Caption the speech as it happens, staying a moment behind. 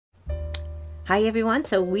Hi everyone,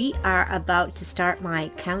 so we are about to start my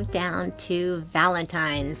countdown to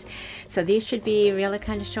Valentine's. So these should be really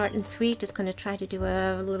kind of short and sweet. Just going to try to do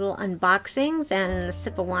a little unboxings and a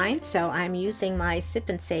sip of wine. So I'm using my Sip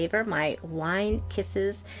and Savor, my Wine,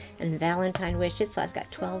 Kisses, and Valentine Wishes. So I've got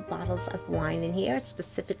 12 bottles of wine in here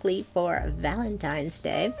specifically for Valentine's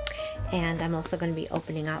Day. And I'm also going to be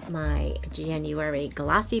opening up my January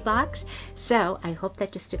Glossy Box. So I hope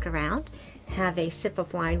that you stick around, have a sip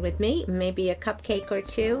of wine with me, maybe a cupcake or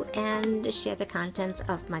two, and share the contents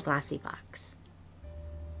of my Glossy Box.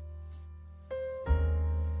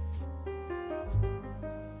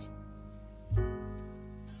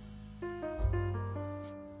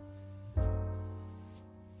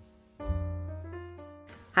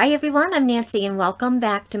 Hi everyone, I'm Nancy and welcome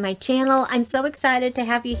back to my channel. I'm so excited to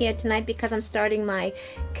have you here tonight because I'm starting my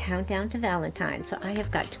countdown to Valentine. So I have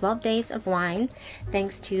got 12 days of wine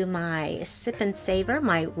thanks to my Sip and Savor,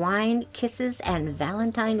 my Wine, Kisses, and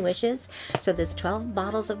Valentine Wishes. So there's 12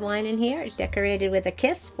 bottles of wine in here decorated with a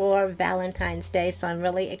kiss for Valentine's Day. So I'm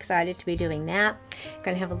really excited to be doing that.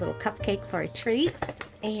 Gonna have a little cupcake for a treat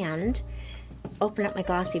and open up my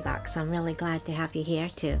Glossy Box. So I'm really glad to have you here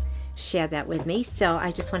to share that with me. So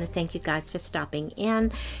I just want to thank you guys for stopping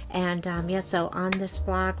in. And yeah, so on this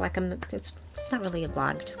vlog, like it's not really a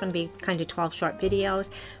vlog, it's just going to be kind of 12 short videos,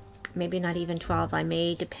 maybe not even 12. I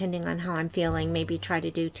may, depending on how I'm feeling, maybe try to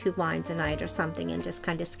do 2 wines a night or something and just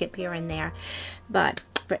kind of skip here and there. But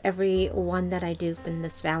for every one that I do in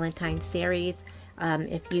this Valentine series,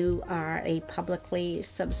 if you are a publicly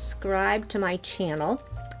subscribed to my channel,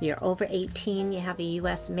 you're over 18, you have a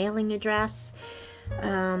US mailing address,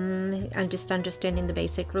 I'm just understanding the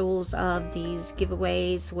basic rules of these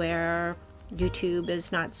giveaways where YouTube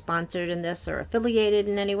is not sponsored in this or affiliated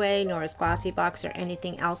in any way, nor is Glossy Box or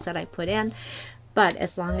anything else that I put in. But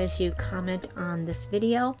as long as you comment on this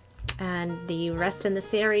video and the rest in the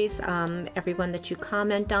series, everyone that you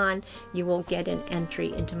comment on, you will get an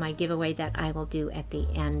entry into my giveaway that I will do at the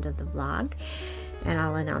end of the vlog. And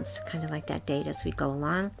I'll announce kind of like that date as we go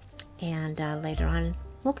along. And later on,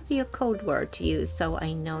 we'll give you a code word to use so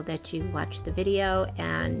I know that you watched the video.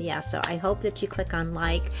 And yeah, so I hope that you click on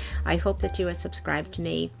like. I hope that you are subscribed to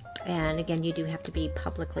me. And again, you do have to be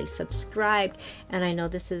publicly subscribed. And I know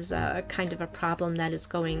this is a kind of a problem that is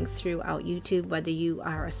going throughout YouTube, whether you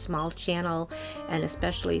are a small channel, and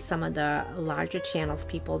especially some of the larger channels,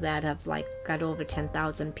 people that have like got over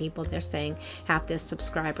 10,000 people, they're saying half their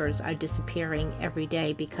subscribers are disappearing every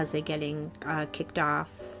day because they're getting kicked off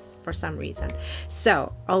for some reason.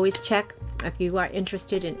 So always check if you are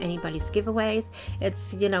interested in anybody's giveaways.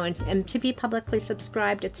 It's, you know, and to be publicly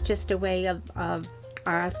subscribed, it's just a way of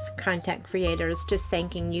us content creators just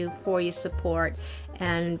thanking you for your support,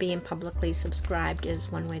 and being publicly subscribed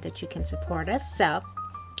is one way that you can support us. So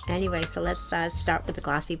anyway, so let's start with the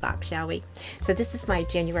Glossy Box, shall we? So this is my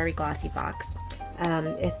January Glossy Box.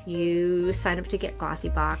 If you sign up to get Glossy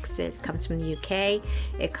Box, it comes from the UK.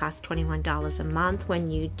 It costs $21 a month.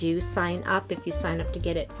 When you do sign up, if you sign up to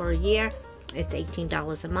get it for a year, it's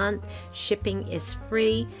 $18 a month. Shipping is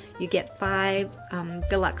free. You get 5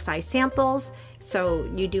 deluxe size samples. So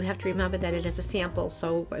you do have to remember that it is a sample.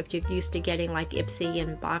 So if you're used to getting like Ipsy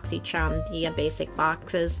and BoxyCharm, the basic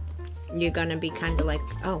boxes, you're gonna be kind of like,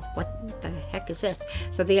 oh, what the heck is this?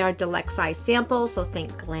 So they are deluxe size samples. So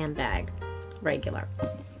think glam bag, regular.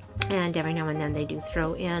 And every now and then they do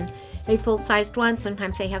throw in a full-sized one.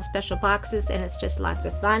 Sometimes they have special boxes, and it's just lots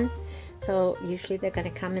of fun. So usually they're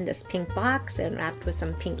going to come in this pink box and wrapped with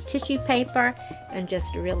some pink tissue paper, and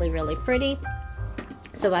just really, really pretty.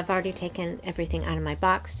 So I've already taken everything out of my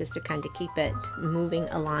box just to kind of keep it moving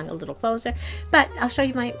along a little closer. But I'll show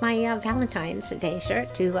you my Valentine's Day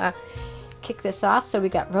shirt to kick this off. So we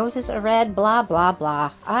got roses are red, blah, blah,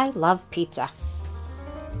 blah. I love pizza.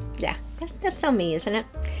 Yeah, that's so me, isn't it?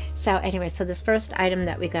 So anyway, so this first item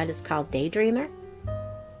that we got is called Daydreamer.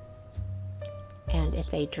 And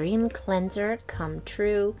it's a dream cleanser come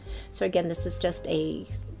true. So again, this is just a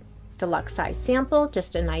deluxe size sample,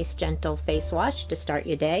 just a nice gentle face wash to start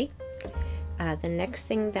your day. The next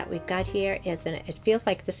thing that we've got here is, and it feels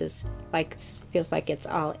like this is like, feels like it's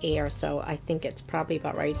all air. So I think it's probably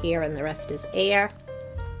about right here, and the rest is air.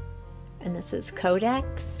 And this is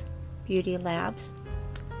Codex Beauty Labs.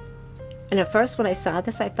 And at first when I saw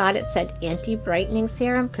this, I thought it said anti-brightening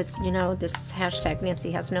serum, because, you know, this hashtag Nancy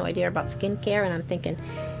has no idea about skincare, and I'm thinking,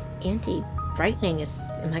 anti-brightening is,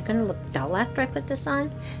 am I going to look dull after I put this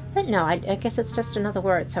on? But no, I guess it's just another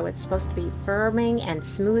word. So it's supposed to be firming and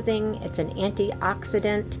smoothing. It's an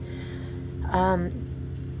antioxidant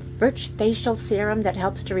rich facial serum that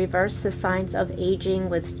helps to reverse the signs of aging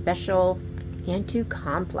with special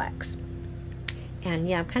anti-complex. And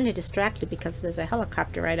yeah, I'm kind of distracted because there's a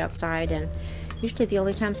helicopter right outside, and usually the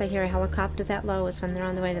only times I hear a helicopter that low is when they're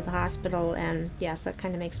on the way to the hospital, and yes, that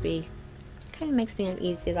kind of makes me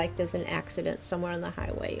uneasy, like there's an accident somewhere on the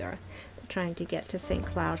highway, or they're trying to get to St.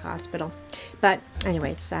 Cloud Hospital. But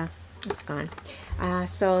anyway, it's gone.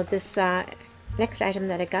 So this next item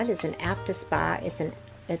that I got is an after spa.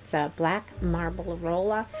 It's a black marble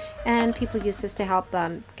roller, and people use this to help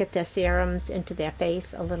get their serums into their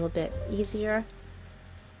face a little bit easier.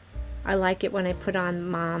 I like it when I put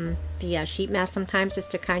on the sheet mask sometimes, just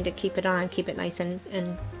to kind of keep it on, keep it nice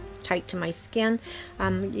and tight to my skin.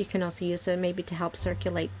 You can also use it maybe to help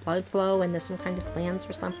circulate blood flow, and there's some kind of glands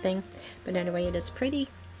or something. But anyway, it is pretty.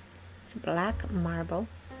 It's black marble.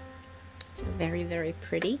 It's very, very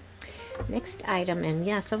pretty. Next item, and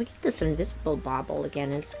yeah, so we get this invisible bauble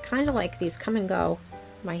again. It's kind of like these come and go.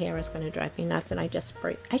 My hair is going to drive me nuts, and I just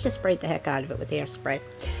sprayed the heck out of it with hairspray.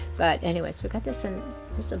 But anyway, so we got this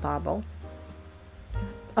invisible bauble.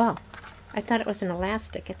 Oh, I thought it was an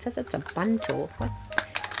elastic. It says it's a bun tool.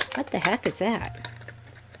 What the heck is that?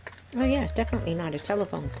 Oh yeah, it's definitely not a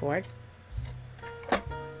telephone cord.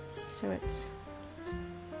 So it's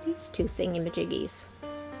these two thingamajiggies.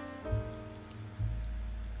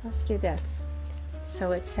 Let's do this.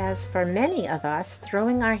 So it says, for many of us,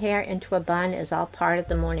 throwing our hair into a bun is all part of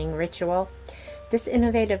the morning ritual. This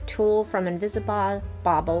innovative tool from Invisible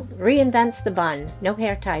Bauble reinvents the bun. No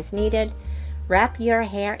hair ties needed. Wrap your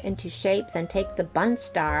hair into shape, then take the bun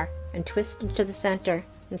star and twist into the center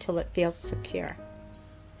until it feels secure.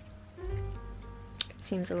 It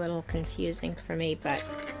seems a little confusing for me, but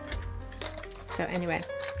so anyway.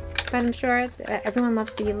 But I'm sure everyone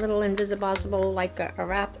loves the little invisible, like a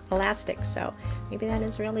wrap elastic, so maybe that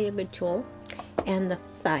is really a good tool. And the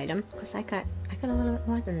fifth item, because I got a little bit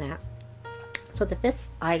more than that. So the fifth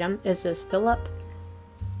item is this Philip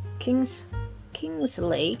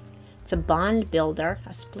Kingsley. It's a bond builder,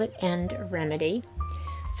 a split end remedy.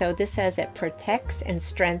 So this says it protects and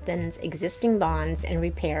strengthens existing bonds and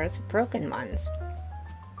repairs broken ones.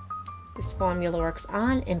 This formula works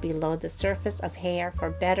on and below the surface of hair for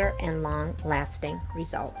better and long-lasting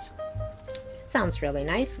results. Sounds really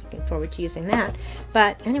nice. Looking forward to using that.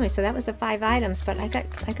 But anyway, so that was the 5 items, but I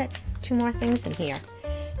got 2 more things in here.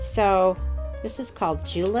 So this is called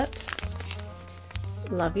Julep.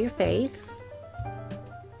 Love Your Face.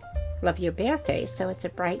 Love Your Bare Face. So it's a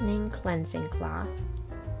brightening cleansing cloth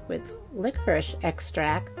with licorice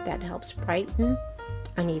extract that helps brighten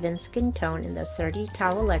uneven skin tone, and there's 30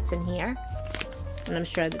 towelettes in here, and I'm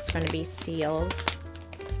sure that's going to be sealed,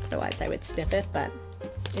 otherwise I would snip it, but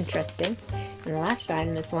interesting. And the last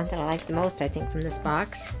item is the one that I like the most, I think, from this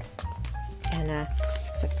box, and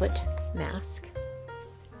it's a foot mask,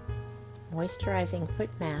 moisturizing foot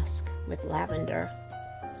mask with lavender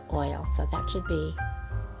oil, so that should be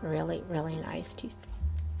really, really nice to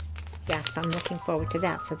yeah, so I'm looking forward to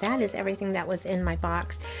that. So that is everything that was in my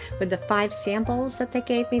box. With the 5 samples that they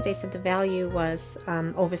gave me, they said the value was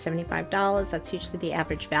over $75. That's usually the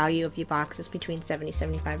average value of your boxes, between $70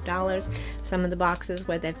 and $75. Some of the boxes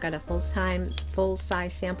where they've got a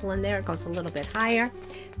full-size sample in there, it goes a little bit higher.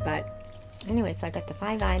 But anyway, so I got the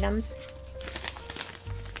 5 items.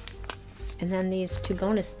 And then these 2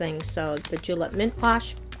 bonus things. So the Julep Mint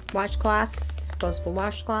washcloths, disposable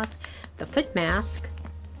washcloths, the foot mask,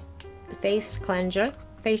 the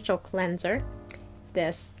facial cleanser,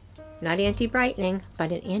 this, not anti-brightening,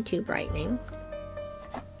 but an anti-brightening,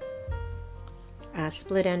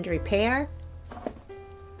 split end repair,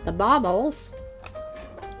 the baubles,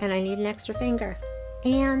 and I need an extra finger,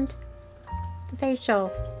 and the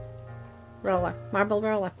facial roller, marble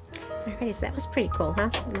roller. Alrighty, so that was pretty cool, huh?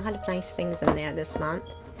 A lot of nice things in there this month.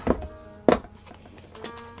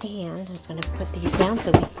 And I'm just going to put these down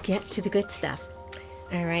so we can get to the good stuff.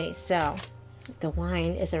 Alrighty, so the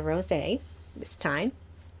wine is a rosé this time.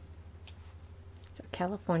 It's a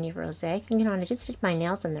California rosé. You know, and I just did my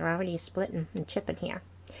nails and they're already splitting and chipping here.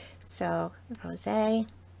 So, rosé.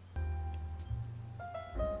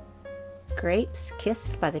 Grapes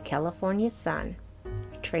kissed by the California sun,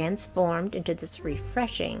 transformed into this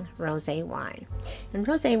refreshing rosé wine. And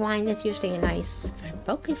rosé wine is usually a nice,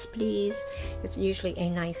 focus please, it's usually a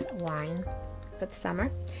nice wine for the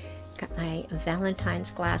summer. Got my Valentine's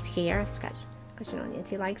glass here. It's got, because you know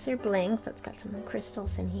Nancy likes her bling, so it's got some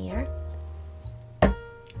crystals in here.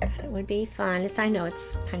 It would be fun. I know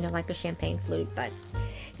it's kind of like a champagne flute, but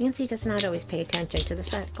Nancy does not always pay attention to the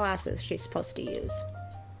set of glasses she's supposed to use.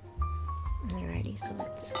 Alrighty, so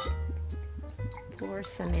let's pour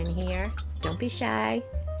some in here. Don't be shy.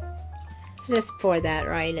 Let's just pour that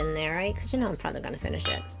right in there, right? Because you know I'm probably going to finish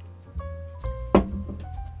it.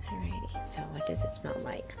 Alrighty, So what does it smell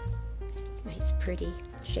like? It's a nice pretty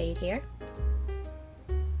shade here.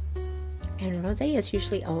 And rosé is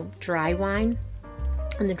usually a dry wine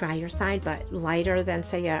on the drier side, but lighter than,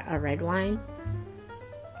 say, a red wine.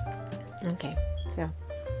 Okay, so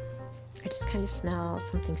I just kind of smell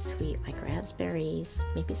something sweet like raspberries,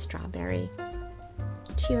 maybe strawberry.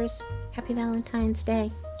 Cheers. Happy Valentine's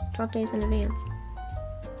Day. 12 days in advance.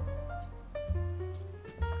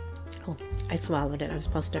 Oh, I swallowed it. I was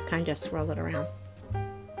supposed to kind of swirl it around.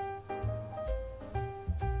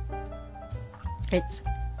 It's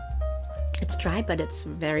dry, but it's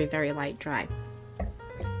very, very light dry.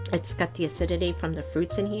 It's got the acidity from the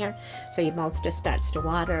fruits in here, so your mouth just starts to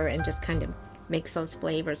water and just kind of makes those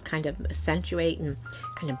flavors kind of accentuate and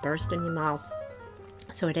kind of burst in your mouth.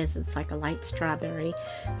 So it's like a light strawberry,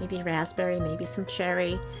 maybe raspberry, maybe some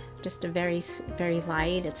cherry, just a very, very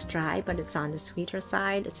light. It's dry, but it's on the sweeter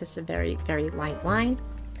side. It's just a very, very light wine.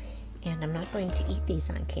 And I'm not going to eat these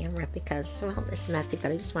on camera because, well, it's messy,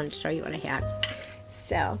 but I just wanted to show you what I had.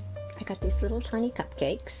 So I got these little tiny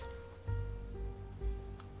cupcakes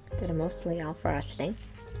that are mostly all frosting.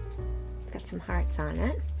 It's got some hearts on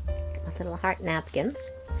it. Got my little heart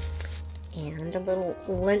napkins and a little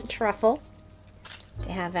lint truffle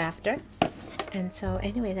to have after. And so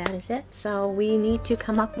anyway, that is it. So we need to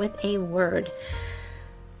come up with a word.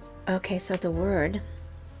 Okay, so the word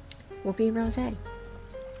will be rosé.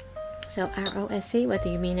 So R-O-S-E,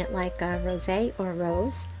 whether you mean it like rosé or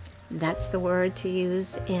rose, that's the word to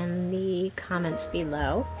use in the comments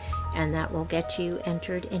below, and that will get you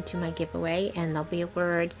entered into my giveaway. And there'll be a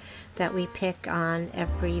word that we pick on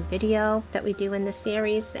every video that we do in the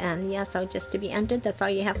series. And yeah, so just to be entered, that's all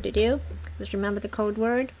you have to do. Just remember the code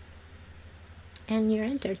word and you're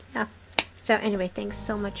entered. Yeah. So anyway, thanks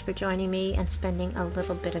so much for joining me and spending a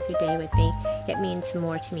little bit of your day with me. It means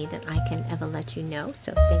more to me than I can ever let you know.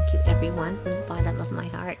 So thank you everyone from the bottom of my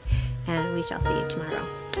heart, and we shall see you tomorrow.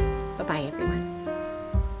 Bye-bye, everyone.